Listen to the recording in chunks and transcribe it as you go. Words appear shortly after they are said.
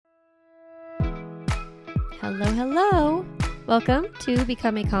Hello, hello. Welcome to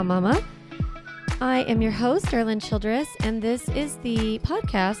Become a Calm Mama. I am your host, Erlyn Childress, and this is the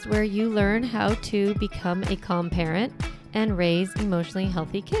podcast where you learn how to become a calm parent and raise emotionally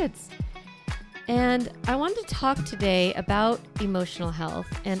healthy kids. And I wanted to talk today about emotional health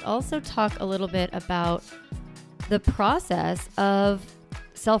and also talk a little bit about the process of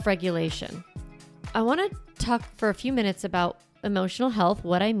self-regulation. I want to talk for a few minutes about emotional health,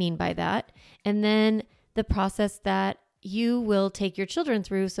 what I mean by that, and then the process that you will take your children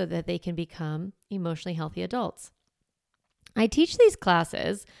through so that they can become emotionally healthy adults. I teach these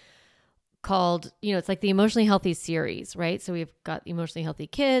classes called, it's like the Emotionally Healthy series, right? So we've got emotionally healthy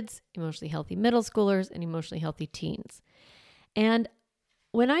kids, emotionally healthy middle schoolers, and emotionally healthy teens. And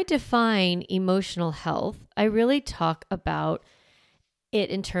when I define emotional health, I really talk about it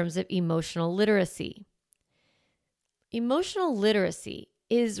in terms of emotional literacy. Emotional literacy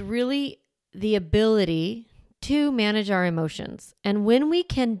is really the ability to manage our emotions. And when we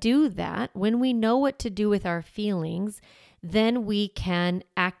can do that, when we know what to do with our feelings, then we can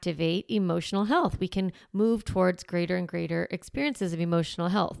activate emotional health. We can move towards greater and greater experiences of emotional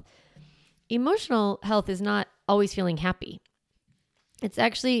health. Emotional health is not always feeling happy. It's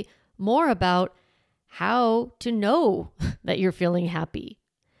actually more about how to know that you're feeling happy,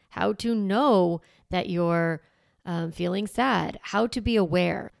 how to know that you're feeling sad, how to be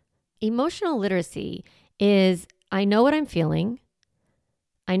aware. Emotional literacy is, I know what I'm feeling.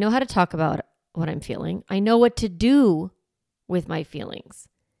 I know how to talk about what I'm feeling. I know what to do with my feelings.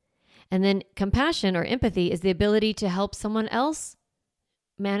 And then compassion or empathy is the ability to help someone else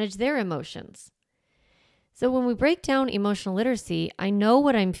manage their emotions. So when we break down emotional literacy, I know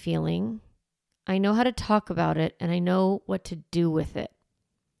what I'm feeling. I know how to talk about it, and I know what to do with it.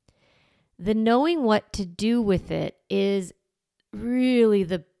 The knowing what to do with it is really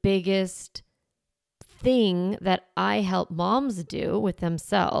the biggest thing that I help moms do with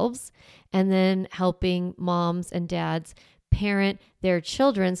themselves, and then helping moms and dads parent their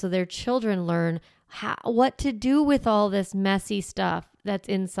children so their children learn what to do with all this messy stuff that's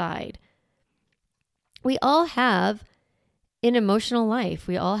inside. We all have an emotional life.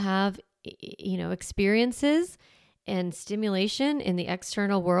 We all have, experiences and stimulation in the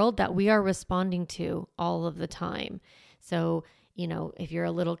external world that we are responding to all of the time. So, if you're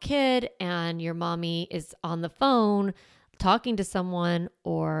a little kid and your mommy is on the phone talking to someone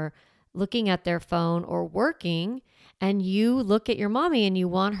or looking at their phone or working, and you look at your mommy and you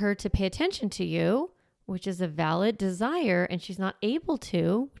want her to pay attention to you, which is a valid desire, and she's not able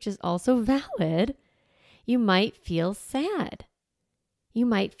to, which is also valid, you might feel sad. You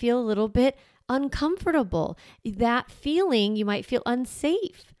might feel a little bit uncomfortable. That feeling, you might feel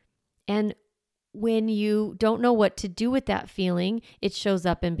unsafe. And when you don't know what to do with that feeling, it shows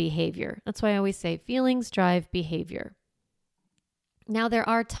up in behavior. That's why I always say feelings drive behavior. Now, there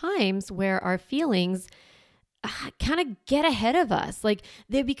are times where our feelings kind of get ahead of us. Like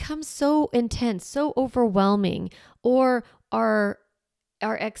they become so intense, so overwhelming, or our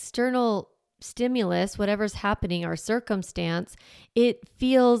external stimulus, whatever's happening, our circumstance, it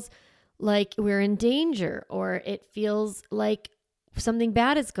feels like we're in danger, or it feels like something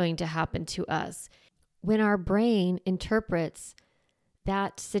bad is going to happen to us. When our brain interprets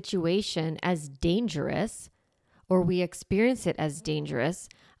that situation as dangerous, or we experience it as dangerous,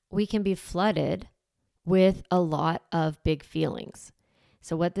 we can be flooded with a lot of big feelings.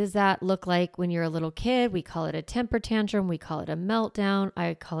 So what does that look like when you're a little kid? We call it a temper tantrum. We call it a meltdown.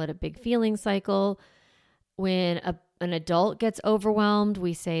 I call it a big feeling cycle. When an adult gets overwhelmed,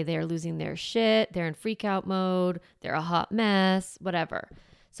 we say they're losing their shit, they're in freak out mode, they're a hot mess, whatever.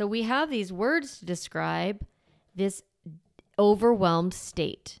 So we have these words to describe this overwhelmed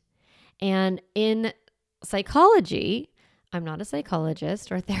state. And in psychology, I'm not a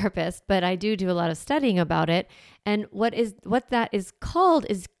psychologist or a therapist, but I do a lot of studying about it. And what that is called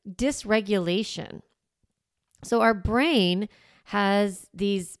is dysregulation. So our brain has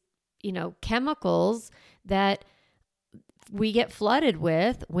these, chemicals that we get flooded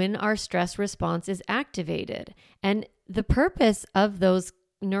with when our stress response is activated. And the purpose of those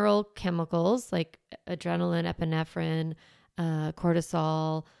neural chemicals like adrenaline, epinephrine,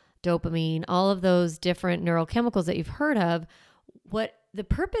 cortisol, dopamine, all of those different neurochemicals that you've heard of, what the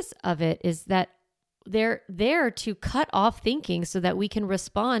purpose of it is that they're there to cut off thinking so that we can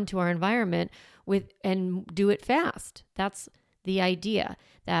respond to our environment and do it fast. That's the idea,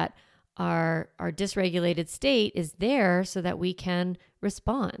 that our dysregulated state is there so that we can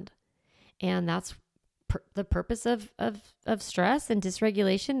respond. And that's the purpose of stress and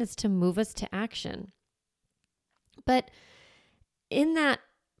dysregulation, is to move us to action. But in that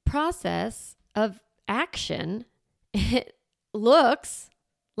process of action, it looks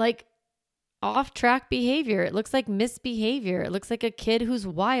like off-track behavior. It looks like misbehavior. It looks like a kid who's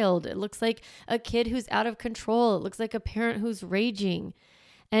wild. It looks like a kid who's out of control. It looks like a parent who's raging.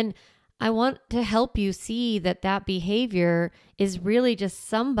 And I want to help you see that that behavior is really just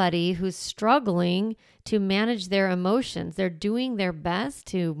somebody who's struggling to manage their emotions. They're doing their best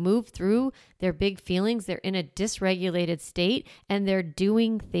to move through their big feelings. They're in a dysregulated state, and they're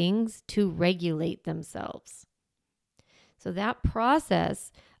doing things to regulate themselves. So that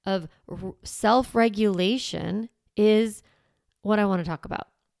process of self-regulation is what I want to talk about.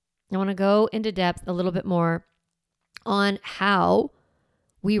 I want to go into depth a little bit more on how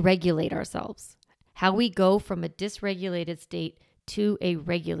we regulate ourselves, how we go from a dysregulated state to a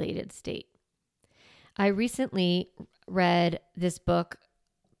regulated state. I recently read this book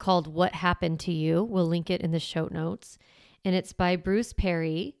called What Happened to You. We'll link it in the show notes. And it's by Bruce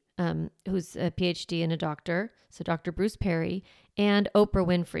Perry, who's a PhD and a doctor. So Dr. Bruce Perry and Oprah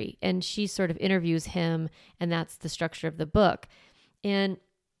Winfrey. And she sort of interviews him, and that's the structure of the book. And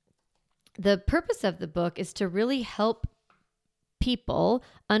the purpose of the book is to really help people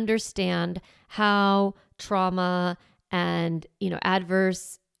understand how trauma and,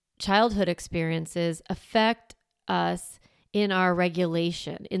 adverse childhood experiences affect us in our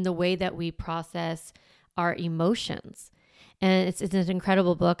regulation, in the way that we process our emotions. And it's an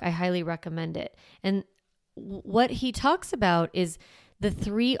incredible book. I highly recommend it. And what he talks about is the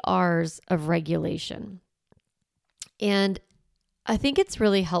 3 R's of regulation. And I think it's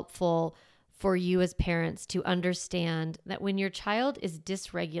really helpful for you as parents to understand that when your child is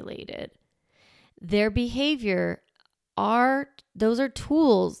dysregulated, their behavior those are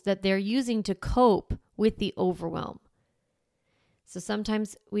tools that they're using to cope with the overwhelm. So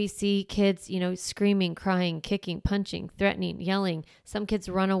sometimes we see kids, screaming, crying, kicking, punching, threatening, yelling. Some kids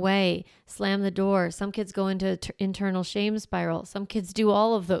run away, slam the door. Some kids go into internal shame spiral. Some kids do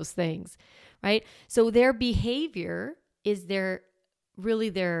all of those things, right? So their behavior is their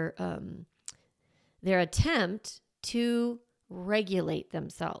attempt to regulate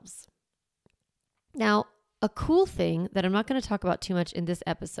themselves. Now, a cool thing that I'm not going to talk about too much in this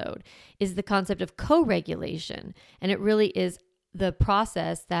episode is the concept of co-regulation. And it really is the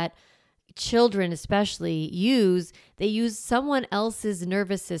process that children especially use. They use someone else's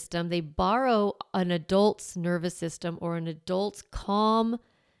nervous system. They borrow an adult's nervous system or an adult's calm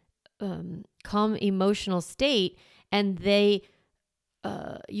emotional state, and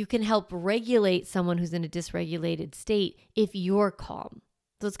you can help regulate someone who's in a dysregulated state if you're calm.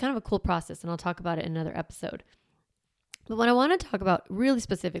 So it's kind of a cool process, and I'll talk about it in another episode. But what I want to talk about really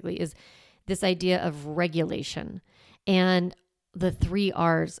specifically is this idea of regulation and the 3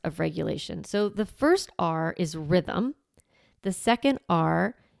 R's of regulation. So the first R is rhythm. The second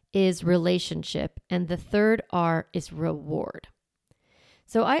R is relationship. And the third R is reward.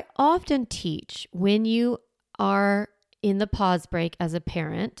 So I often teach when you are in the pause break as a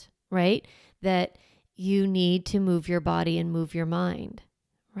parent, right, that you need to move your body and move your mind,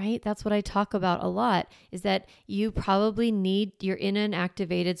 right? That's what I talk about a lot, is that you probably you're in an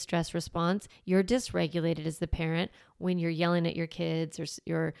activated stress response. You're dysregulated as the parent when you're yelling at your kids or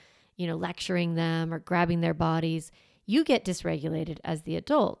you're, lecturing them or grabbing their bodies. You get dysregulated as the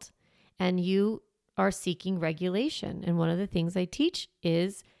adult, and you are seeking regulation. And one of the things I teach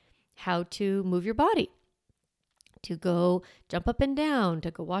is how to move your body, to go jump up and down,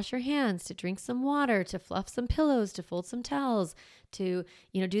 to go wash your hands, to drink some water, to fluff some pillows, to fold some towels, to,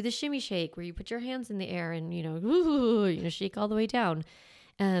 do the shimmy shake where you put your hands in the air and, shake all the way down,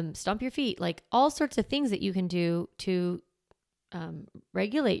 stomp your feet, like all sorts of things that you can do to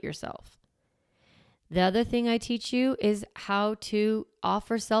regulate yourself. The other thing I teach you is how to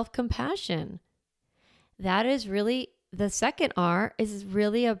offer self-compassion. That is really, the second R is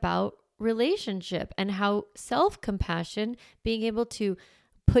really about relationship and how self-compassion, being able to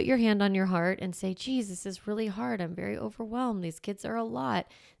put your hand on your heart and say, geez, this is really hard. I'm very overwhelmed. These kids are a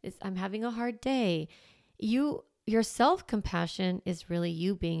lot. I'm having a hard day. Your self-compassion is really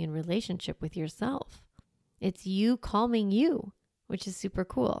you being in relationship with yourself. It's you calming you, which is super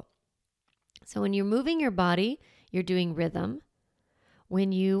cool. So when you're moving your body, you're doing rhythm.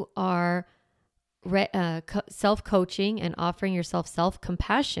 When you are self-coaching and offering yourself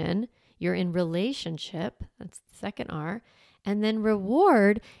self-compassion, you're in relationship. That's the second R. And then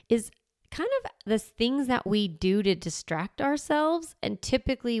reward is kind of the things that we do to distract ourselves. And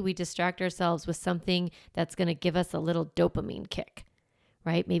typically we distract ourselves with something that's going to give us a little dopamine kick,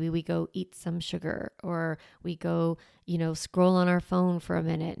 right? Maybe we go eat some sugar, or we go, scroll on our phone for a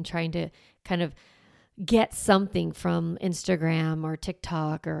minute and trying to kind of get something from Instagram or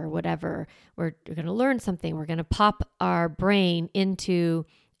TikTok or whatever. We're going to learn something. We're going to pop our brain into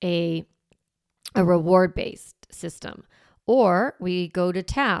a reward-based system. Or we go to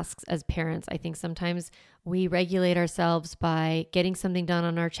tasks as parents. I think sometimes we regulate ourselves by getting something done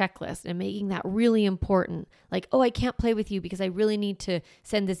on our checklist and making that really important. Like, oh, I can't play with you because I really need to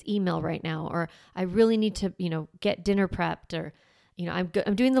send this email right now. Or I really need to, get dinner prepped. Or, I'm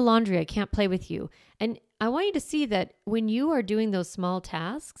doing the laundry. I can't play with you. And I want you to see that when you are doing those small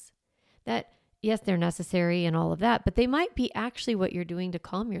tasks, that yes, they're necessary and all of that, but they might be actually what you're doing to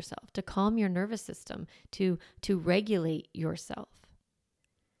calm yourself, to calm your nervous system, to regulate yourself.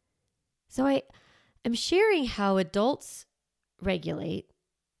 So I am sharing how adults regulate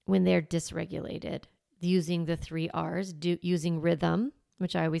when they're dysregulated using the 3 R's, using rhythm,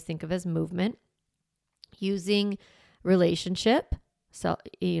 which I always think of as movement, using relationship, so,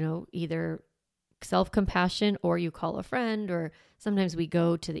 either self-compassion or you call a friend, or sometimes we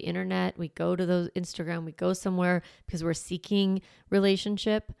go to the internet, we go to those Instagram, we go somewhere because we're seeking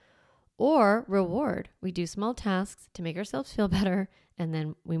relationship, or reward. We do small tasks to make ourselves feel better and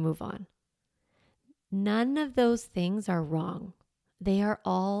then we move on. None of those things are wrong. They are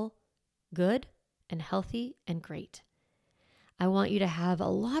all good and healthy and great. I want you to have a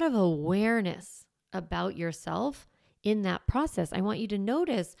lot of awareness about yourself in that process. I want you to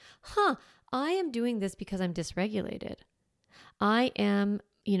notice, I am doing this because I'm dysregulated. I am,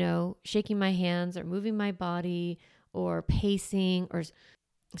 shaking my hands or moving my body or pacing or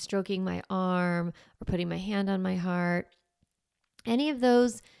stroking my arm or putting my hand on my heart. Any of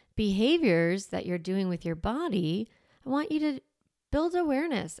those behaviors that you're doing with your body, I want you to build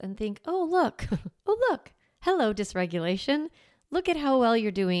awareness and think, oh, look, hello, dysregulation. Look at how well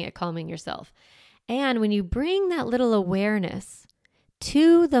you're doing at calming yourself. And when you bring that little awareness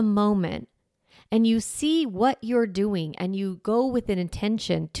to the moment, and you see what you're doing and you go with an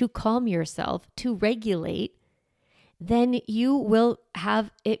intention to calm yourself, to regulate, then you will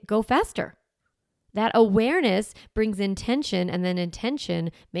have it go faster. That awareness brings intention, and then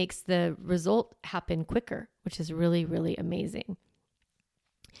intention makes the result happen quicker, which is really, really amazing.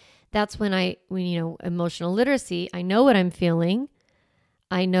 That's when emotional literacy, I know what I'm feeling.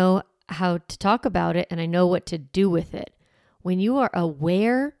 I know how to talk about it, and I know what to do with it. When you are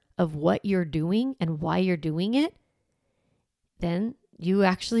aware of what you're doing and why you're doing it, then you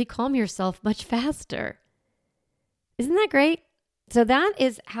actually calm yourself much faster. Isn't that great? So that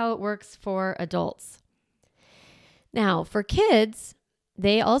is how it works for adults. Now, for kids,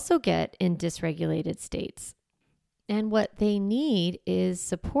 they also get in dysregulated states. And what they need is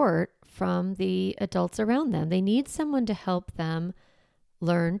support from the adults around them. They need someone to help them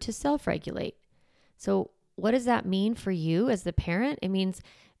learn to self-regulate. So what does that mean for you as the parent? It means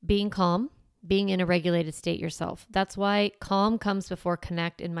being calm, being in a regulated state yourself. That's why calm comes before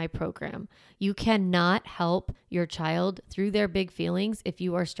connect in my program. You cannot help your child through their big feelings if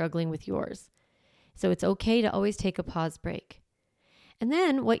you are struggling with yours. So it's okay to always take a pause break. And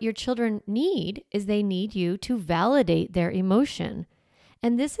then what your children need is they need you to validate their emotion.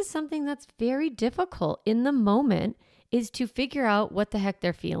 And this is something that's very difficult in the moment, is to figure out what the heck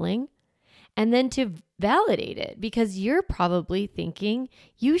they're feeling and then to validate it, because you're probably thinking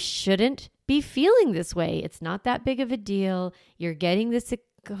you shouldn't be feeling this way. It's not that big of a deal. You're getting this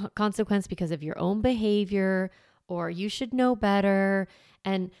consequence because of your own behavior, or you should know better.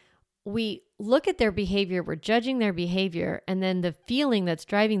 And we look at their behavior, we're judging their behavior, and then the feeling that's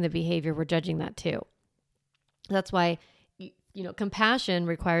driving the behavior, we're judging that too. That's why, compassion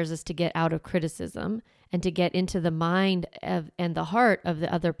requires us to get out of criticism and to get into the mind and the heart of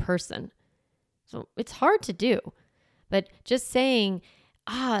the other person. So it's hard to do, but just saying,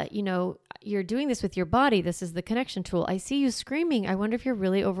 you're doing this with your body. This is the connection tool. I see you screaming. I wonder if you're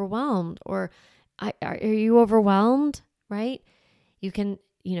really overwhelmed, or are you overwhelmed? Right? You can,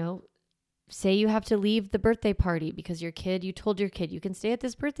 say you have to leave the birthday party because you told your kid you can stay at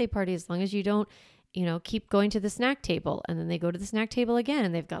this birthday party as long as you don't, keep going to the snack table. And then they go to the snack table again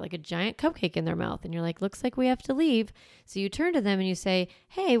and they've got like a giant cupcake in their mouth. And you're like, looks like we have to leave. So you turn to them and you say,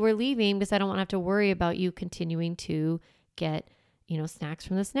 hey, we're leaving because I don't want to have to worry about you continuing to get, snacks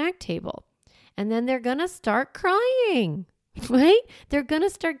from the snack table. And then they're going to start crying, right? They're going to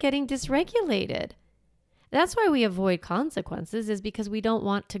start getting dysregulated. That's why we avoid consequences, is because we don't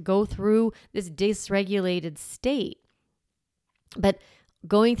want to go through this dysregulated state. But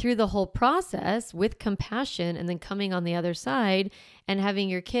going through the whole process with compassion and then coming on the other side and having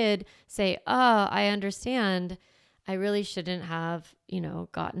your kid say, I understand. I really shouldn't have,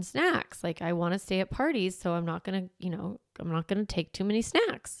 gotten snacks. Like, I want to stay at parties, so I'm not going to take too many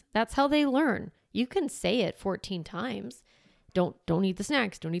snacks. That's how they learn. You can say it 14 times. Don't eat the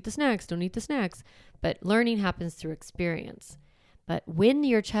snacks, don't eat the snacks, don't eat the snacks. But learning happens through experience. But when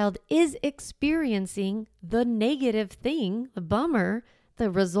your child is experiencing the negative thing, the bummer, the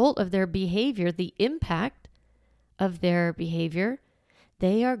result of their behavior, the impact of their behavior,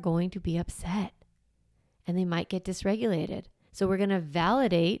 they are going to be upset and they might get dysregulated. So we're going to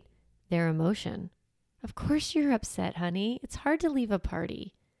validate their emotion. Of course you're upset, honey. It's hard to leave a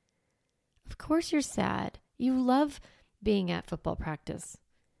party. Of course you're sad. You love being at football practice.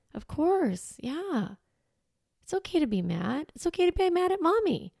 Of course. Yeah. It's okay to be mad. It's okay to be mad at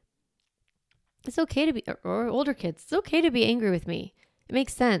mommy. It's okay to be, or older kids, it's okay to be angry with me. It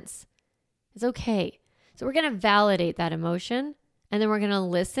makes sense. It's okay. So we're going to validate that emotion, and then we're going to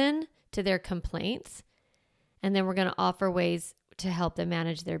listen to their complaints, and then we're going to offer ways to help them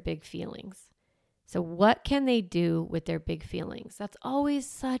manage their big feelings. So what can they do with their big feelings? That's always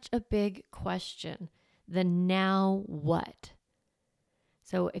such a big question. The now what?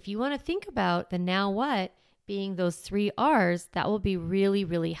 So if you want to think about the now what being those 3 R's, that will be really,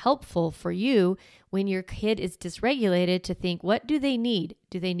 really helpful for you when your kid is dysregulated to think, what do they need?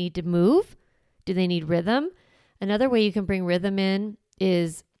 Do they need to move? Do they need rhythm? Another way you can bring rhythm in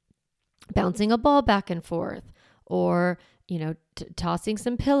is bouncing a ball back and forth, or tossing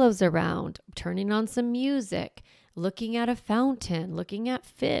some pillows around, turning on some music, looking at a fountain, looking at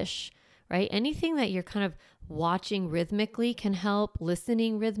fish, right? Anything that you're kind of watching rhythmically can help.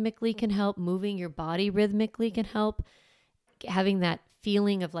 Listening rhythmically can help. Moving your body rhythmically can help. Having that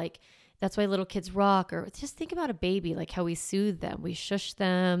feeling of like, that's why little kids rock. Or just think about a baby, like how we soothe them. We shush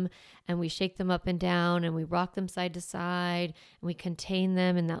them and we shake them up and down and we rock them side to side and we contain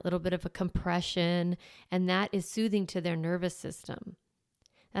them in that little bit of a compression. And that is soothing to their nervous system.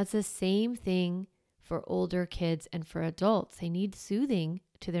 That's the same thing for older kids and for adults. They need soothing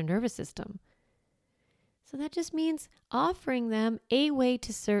to their nervous system. So that just means offering them a way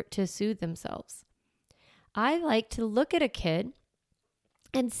to soothe themselves. I like to look at a kid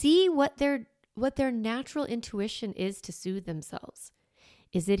and see what their natural intuition is to soothe themselves.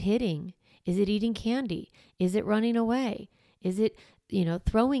 Is it hitting? Is it eating candy? Is it running away? Is it,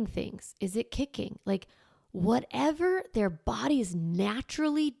 throwing things? Is it kicking? Like whatever their body is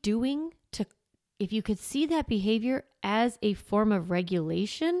naturally doing if you could see that behavior as a form of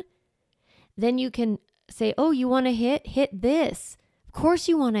regulation, then you can say, oh, you want to hit this. Of course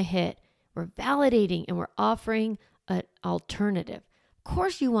you want to hit. We're validating and we're offering an alternative. Of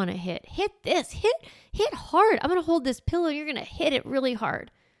course you want to hit this, hit hard. I'm going to hold this pillow. You're going to hit it really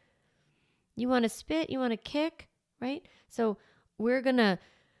hard. You want to spit, you want to kick, right? So we're going to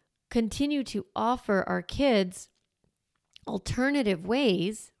continue to offer our kids alternative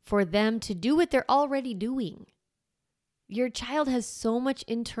ways for them to do what they're already doing. Your child has so much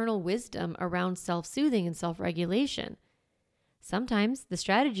internal wisdom around self-soothing and self-regulation. Sometimes the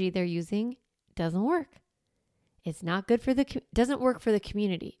strategy they're using doesn't work. It's not good doesn't work for the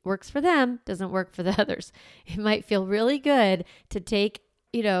community. Works for them, doesn't work for the others. It might feel really good to take,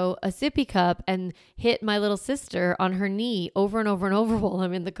 a sippy cup and hit my little sister on her knee over and over and over while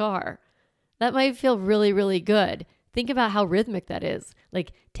I'm in the car. That might feel really, really good. Think about how rhythmic that is.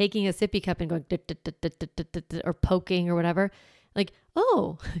 Like taking a sippy cup and going or poking or whatever. Like,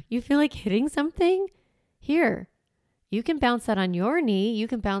 oh, you feel like hitting something? Here. You can bounce that on your knee. You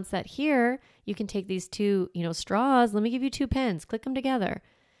can bounce that here. You can take these 2, straws. Let me give you 2 pens. Click them together.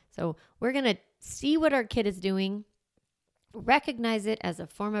 So we're going to see what our kid is doing, recognize it as a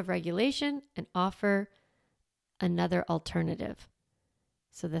form of regulation, and offer another alternative.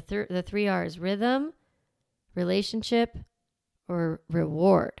 So the 3 R's: rhythm, relationship, or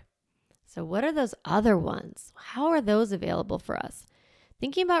reward. So what are those other ones? How are those available for us?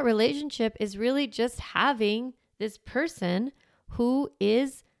 Thinking about relationship is really just having this person who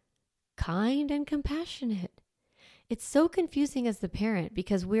is kind and compassionate. It's so confusing as the parent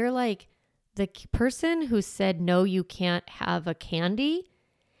because we're like the person who said, no, you can't have a candy.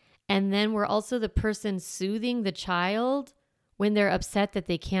 And then we're also the person soothing the child when they're upset that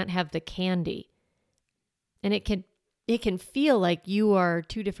they can't have the candy. And it can feel like you are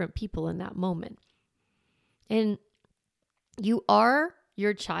 2 different people in that moment. And you are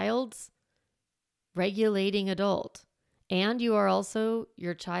your child's regulating adult. And you are also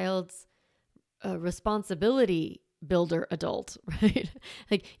your child's responsibility builder adult, right?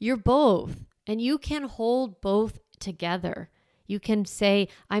 Like you're both. And you can hold both together. You can say,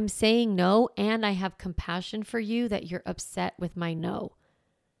 I'm saying no, and I have compassion for you that you're upset with my no.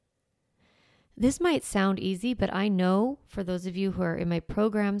 This might sound easy, but I know for those of you who are in my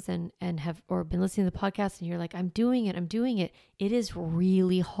programs and have or been listening to the podcast and you're like, I'm doing it. It is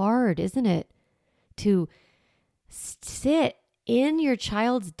really hard, isn't it? to sit in your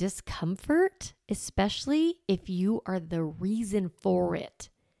child's discomfort, especially if you are the reason for it.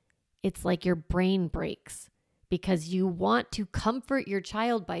 It's like your brain breaks because you want to comfort your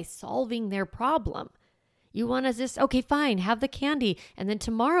child by solving their problem. You want to just, okay, fine, have the candy. And then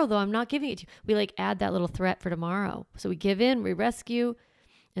tomorrow, though, I'm not giving it to you. We like add that little threat for tomorrow. So we give in, we rescue,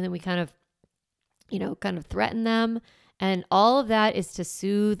 and then we kind of threaten them. And all of that is to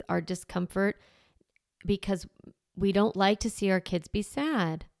soothe our discomfort because we don't like to see our kids be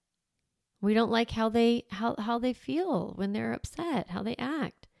sad. We don't like how they feel when they're upset, how they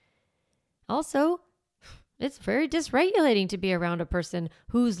act. Also, it's very dysregulating to be around a person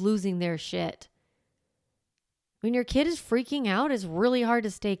who's losing their shit. When your kid is freaking out, it's really hard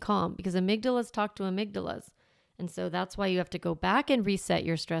to stay calm because amygdalas talk to amygdalas. And so that's why you have to go back and reset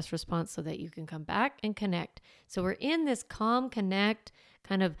your stress response so that you can come back and connect. So we're in this calm, connect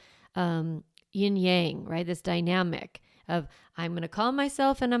kind of yin yang, right? This dynamic of I'm going to calm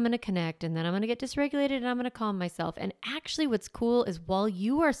myself and I'm going to connect, and then I'm going to get dysregulated and I'm going to calm myself. And actually what's cool is while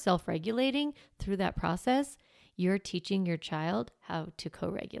you are self-regulating through that process, you're teaching your child how to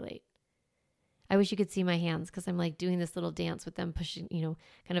co-regulate. I wish you could see my hands because I'm like doing this little dance with them, pushing,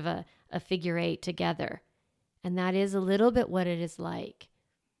 kind of a figure eight together. And that is a little bit what it is like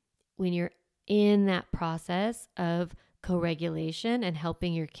when you're in that process of co-regulation and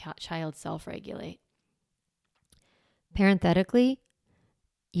helping your child self-regulate. Parenthetically,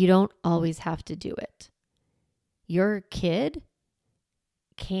 you don't always have to do it. Your kid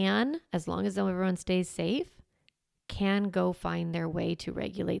can, as long as everyone stays safe, can go find their way to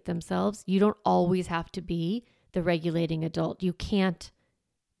regulate themselves. You don't always have to be the regulating adult. You can't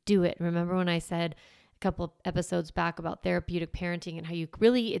do it. Remember when I said a couple of episodes back about therapeutic parenting and how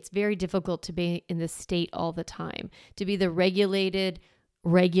it's very difficult to be in this state all the time, to be the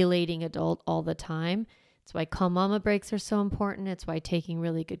regulating adult all the time. It's why calm mama breaks are so important. It's why taking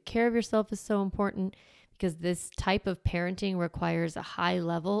really good care of yourself is so important, because this type of parenting requires a high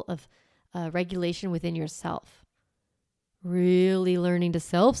level of regulation within yourself. Really learning to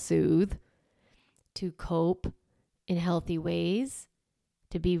self-soothe, to cope in healthy ways,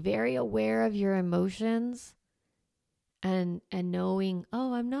 to be very aware of your emotions and knowing,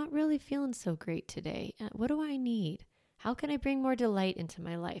 oh, I'm not really feeling so great today. What do I need? How can I bring more delight into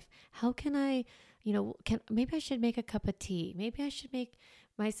my life? How can I, maybe I should make a cup of tea. Maybe I should make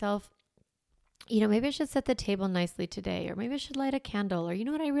myself, maybe I should set the table nicely today, or maybe I should light a candle, or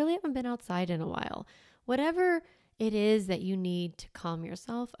I really haven't been outside in a while. Whatever it is that you need to calm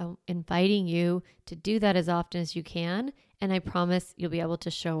yourself, I'm inviting you to do that as often as you can. And I promise you'll be able to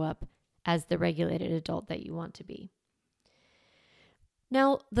show up as the regulated adult that you want to be.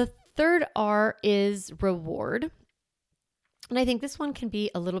 Now, the third R is reward. And I think this one can be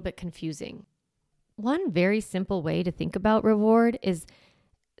a little bit confusing. One very simple way to think about reward is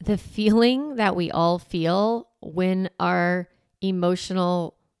the feeling that we all feel when our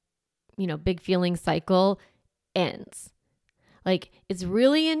emotional, big feeling cycle ends. Like it's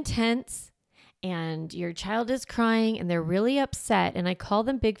really intense and your child is crying and they're really upset. And I call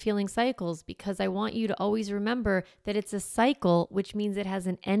them big feeling cycles because I want you to always remember that it's a cycle, which means it has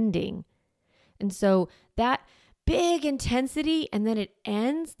an ending. And so that big intensity and then it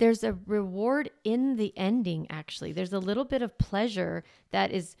ends, there's a reward in the ending, actually. There's a little bit of pleasure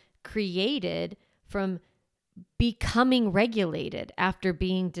that is created from becoming regulated after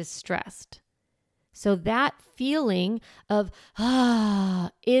being distressed. So that feeling of,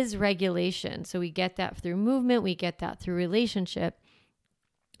 is regulation. So we get that through movement, we get that through relationship.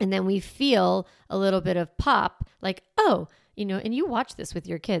 And then we feel a little bit of pop, like, and you watch this with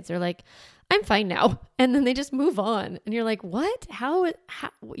your kids. They're like, I'm fine now. And then they just move on. And you're like, what? How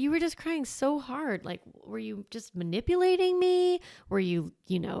you were just crying so hard. Like, were you just manipulating me? Were you,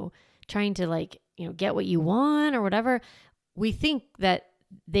 trying to get what you want or whatever? We think that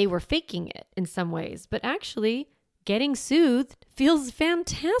they were faking it in some ways, but actually getting soothed feels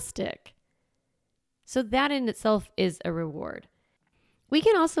fantastic. So that in itself is a reward. We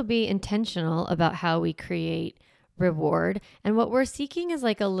can also be intentional about how we create reward. And what we're seeking is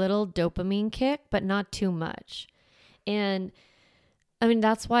like a little dopamine kick, but not too much. And I mean,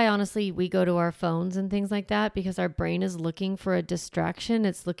 that's why honestly, we go to our phones and things like that, because our brain is looking for a distraction.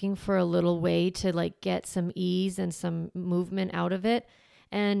 It's looking for a little way to get some ease and some movement out of it.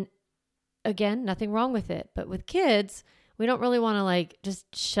 And again, nothing wrong with it. But with kids, we don't really want to just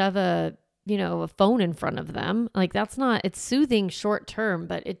shove a phone in front of them. It's soothing short term,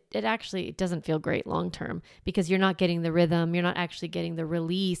 but it actually doesn't feel great long term because you're not getting the rhythm. You're not actually getting the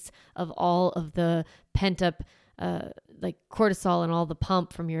release of all of the pent up cortisol and all the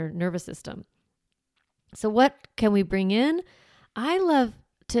pump from your nervous system. So what can we bring in? I love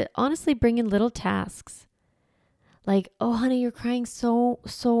to honestly bring in little tasks. Like, oh, honey, you're crying so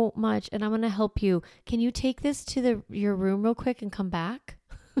much, and I'm going to help you. Can you take this to your room real quick and come back?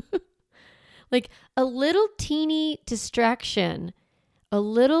 Like a little teeny distraction, a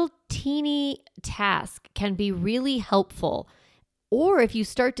little teeny task can be really helpful. Or if you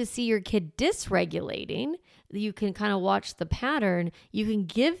start to see your kid dysregulating, you can kind of watch the pattern. You can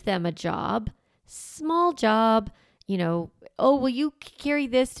give them a job, small job, oh, will you carry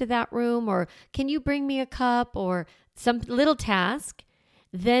this to that room? Or can you bring me a cup or some little task?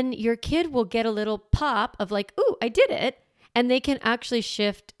 Then your kid will get a little pop of like, ooh, I did it. And they can actually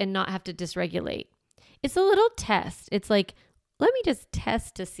shift and not have to dysregulate. It's a little test. It's like, let me just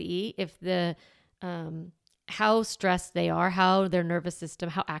test to see if how stressed they are, how their nervous system,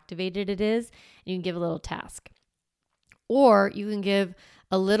 how activated it is. And you can give a little task. Or you can give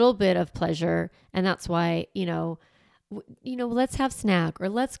a little bit of pleasure. And that's why, let's have snack or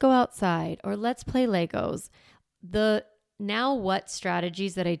let's go outside or let's play Legos. The now what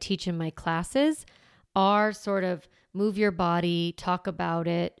strategies that I teach in my classes are sort of move your body, talk about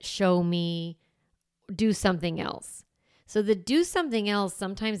it, show me, do something else. So the do something else,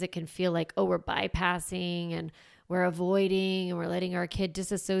 sometimes it can feel like, oh, we're bypassing and we're avoiding and we're letting our kid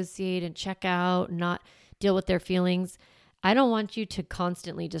disassociate and check out and not deal with their feelings. I don't want you to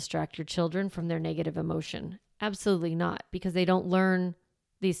constantly distract your children from their negative emotion. Absolutely not, because they don't learn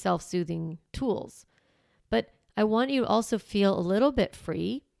these self-soothing tools. But I want you to also feel a little bit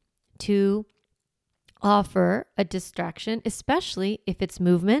free to offer a distraction, especially if it's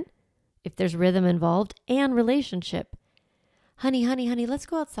movement, if there's rhythm involved, and relationship. Honey, let's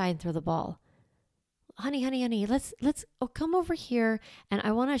go outside and throw the ball. Honey, let's come over here and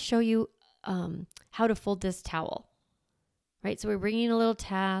I want to show you how to fold this towel. Right? So we're bringing a little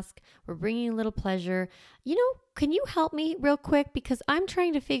task, we're bringing a little pleasure. Can you help me real quick? Because I'm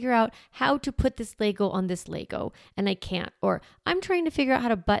trying to figure out how to put this Lego on this Lego and I can't. Or I'm trying to figure out how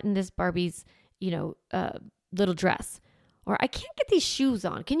to button this Barbie's, little dress. Or I can't get these shoes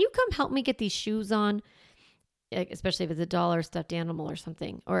on. Can you come help me get these shoes on? Especially if it's a doll or stuffed animal or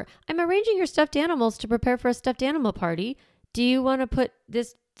something. Or I'm arranging your stuffed animals to prepare for a stuffed animal party. Do you want to put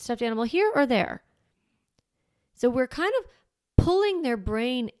this stuffed animal here or there? So we're kind of pulling their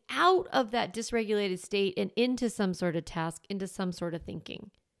brain out of that dysregulated state and into some sort of task, into some sort of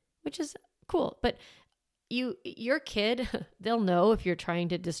thinking, which is cool. But your kid, they'll know if you're trying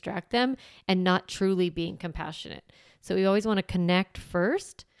to distract them and not truly being compassionate. So we always want to connect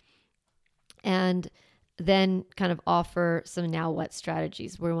first and then kind of offer some now what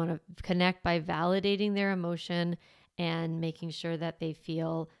strategies. We want to connect by validating their emotion and making sure that they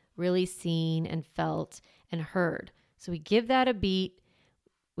feel really seen and felt and heard. So we give that a beat,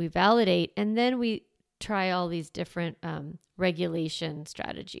 we validate, and then we try all these different regulation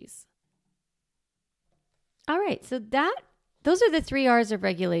strategies. All right, so those are the 3 R's of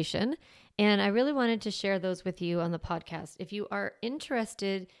regulation, and I really wanted to share those with you on the podcast. If you are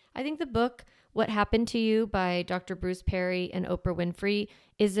interested, I think the book, What Happened to You by Dr. Bruce Perry and Oprah Winfrey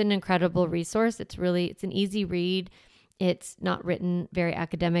is an incredible resource. It's an easy read. It's not written very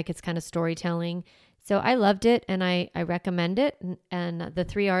academic. It's kind of storytelling. So I loved it and I recommend it. And the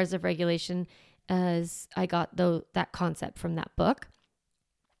 3 R's of regulation, as I got that concept from that book.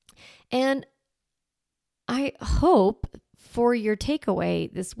 And I hope for your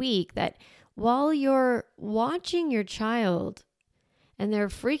takeaway this week that while you're watching your child and they're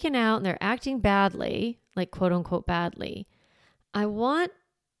freaking out and they're acting badly, like quote unquote badly, I want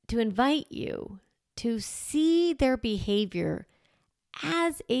to invite you to see their behavior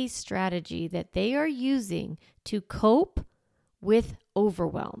as a strategy that they are using to cope with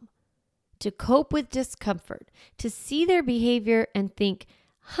overwhelm, to cope with discomfort, to see their behavior and think,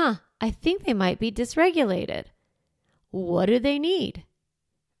 I think they might be dysregulated. What do they need?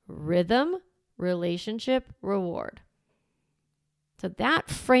 Rhythm, relationship, reward. So that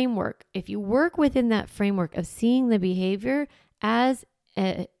framework, if you work within that framework of seeing the behavior as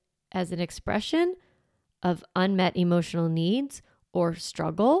an expression of unmet emotional needs or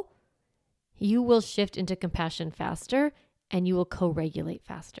struggle, you will shift into compassion faster and you will co-regulate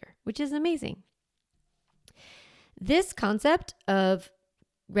faster, which is amazing. This concept of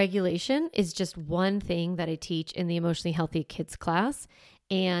regulation is just one thing that I teach in the Emotionally Healthy Kids class.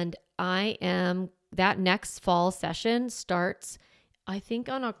 And that next fall session starts, I think,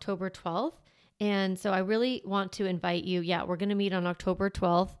 on October 12th. And so I really want to invite you. Yeah, we're going to meet on October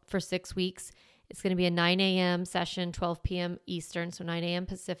 12th for 6 weeks. It's going to be a 9 a.m. session, 12 p.m. Eastern, so 9 a.m.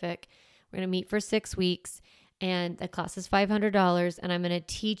 Pacific. We're going to meet for 6 weeks, and the class is $500, and I'm going to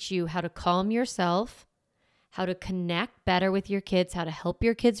teach you how to calm yourself how to connect better with your kids, how to help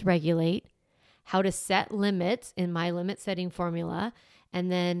your kids regulate, how to set limits in my limit setting formula,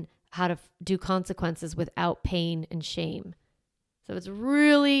 and then how to do consequences without pain and shame. So it's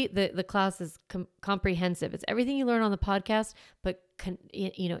really, the class is comprehensive. It's everything you learn on the podcast, but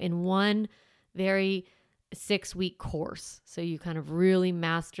in one very 6-week course. So you kind of really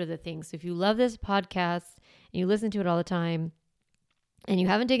master the things. So if you love this podcast and you listen to it all the time and you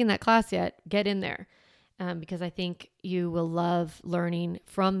haven't taken that class yet, get in there. Because I think you will love learning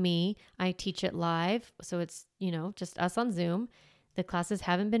from me. I teach it live. So it's, just us on Zoom. The classes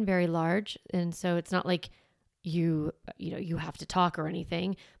haven't been very large. And so it's not like you have to talk or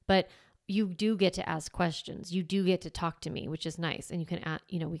anything, but you do get to ask questions. You do get to talk to me, which is nice. And you can,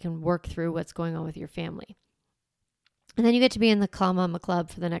 we can work through what's going on with your family. And then you get to be in the Calm Mama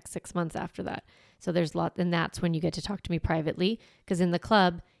Club for the next 6 months after that. So there's and that's when you get to talk to me privately, because in the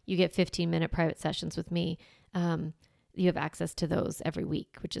club, you get 15-minute private sessions with me. You have access to those every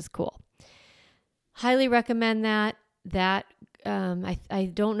week, which is cool. Highly recommend that.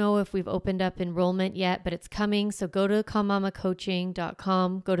 I don't know if we've opened up enrollment yet, but it's coming. So go to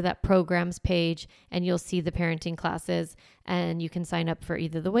calmmamacoaching.com, go to that programs page, and you'll see the parenting classes, and you can sign up for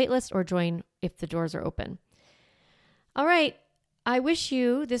either the waitlist or join if the doors are open. All right. I wish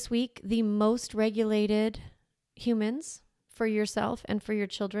you this week the most regulated humans for yourself and for your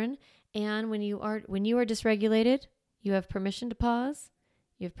children. And when you are dysregulated, you have permission to pause.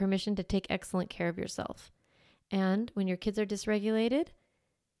 You have permission to take excellent care of yourself. And when your kids are dysregulated,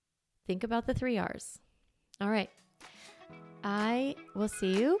 think about the 3 R's. All right. I will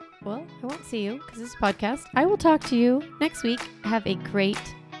see you. Well, I won't see you because this is a podcast. I will talk to you next week. Have a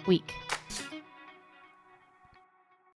great week.